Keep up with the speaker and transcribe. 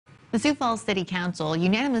The Sioux Falls City Council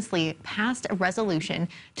unanimously passed a resolution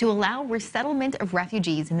to allow resettlement of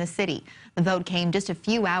refugees in the city. The vote came just a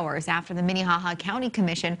few hours after the Minnehaha County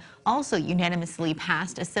Commission also unanimously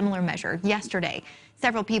passed a similar measure yesterday.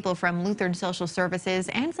 Several people from Lutheran Social Services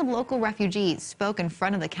and some local refugees spoke in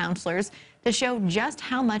front of the councilors to show just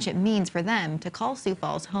how much it means for them to call Sioux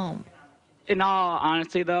Falls home. In all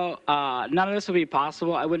honesty, though, none of this would be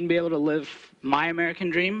possible. I wouldn't be able to live my American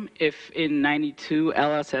dream if in '92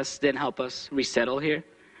 LSS didn't help us resettle here.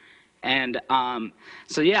 And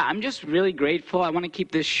so, yeah, I'm just really grateful. I want to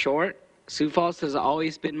keep this short. Sioux Falls has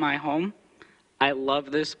always been my home. I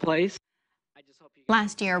love this place.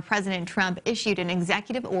 Last year, President Trump issued an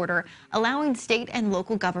executive order allowing state and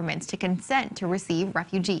local governments to consent to receive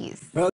refugees.